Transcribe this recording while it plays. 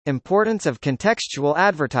Importance of contextual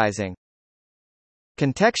advertising.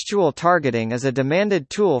 Contextual targeting is a demanded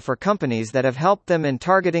tool for companies that have helped them in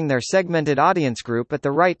targeting their segmented audience group at the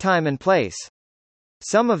right time and place.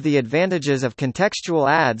 Some of the advantages of contextual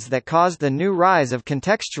ads that caused the new rise of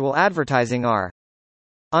contextual advertising are: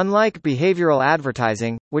 unlike behavioral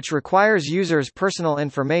advertising, which requires users' personal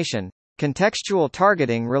information, contextual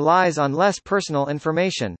targeting relies on less personal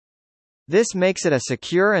information. This makes it a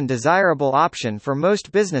secure and desirable option for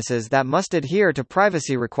most businesses that must adhere to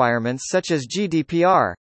privacy requirements such as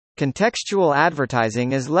GDPR. Contextual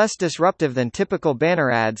advertising is less disruptive than typical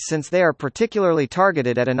banner ads since they are particularly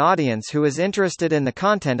targeted at an audience who is interested in the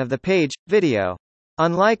content of the page, video.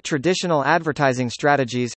 Unlike traditional advertising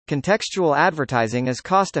strategies, contextual advertising is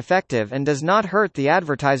cost-effective and does not hurt the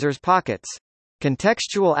advertiser's pockets.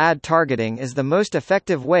 Contextual ad targeting is the most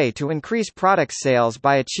effective way to increase product sales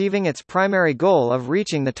by achieving its primary goal of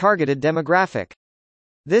reaching the targeted demographic.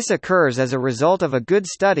 This occurs as a result of a good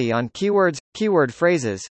study on keywords, keyword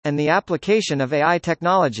phrases, and the application of AI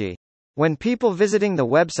technology. When people visiting the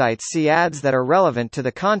website see ads that are relevant to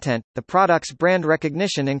the content, the product's brand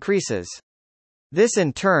recognition increases. This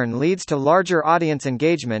in turn leads to larger audience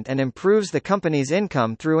engagement and improves the company's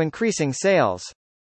income through increasing sales.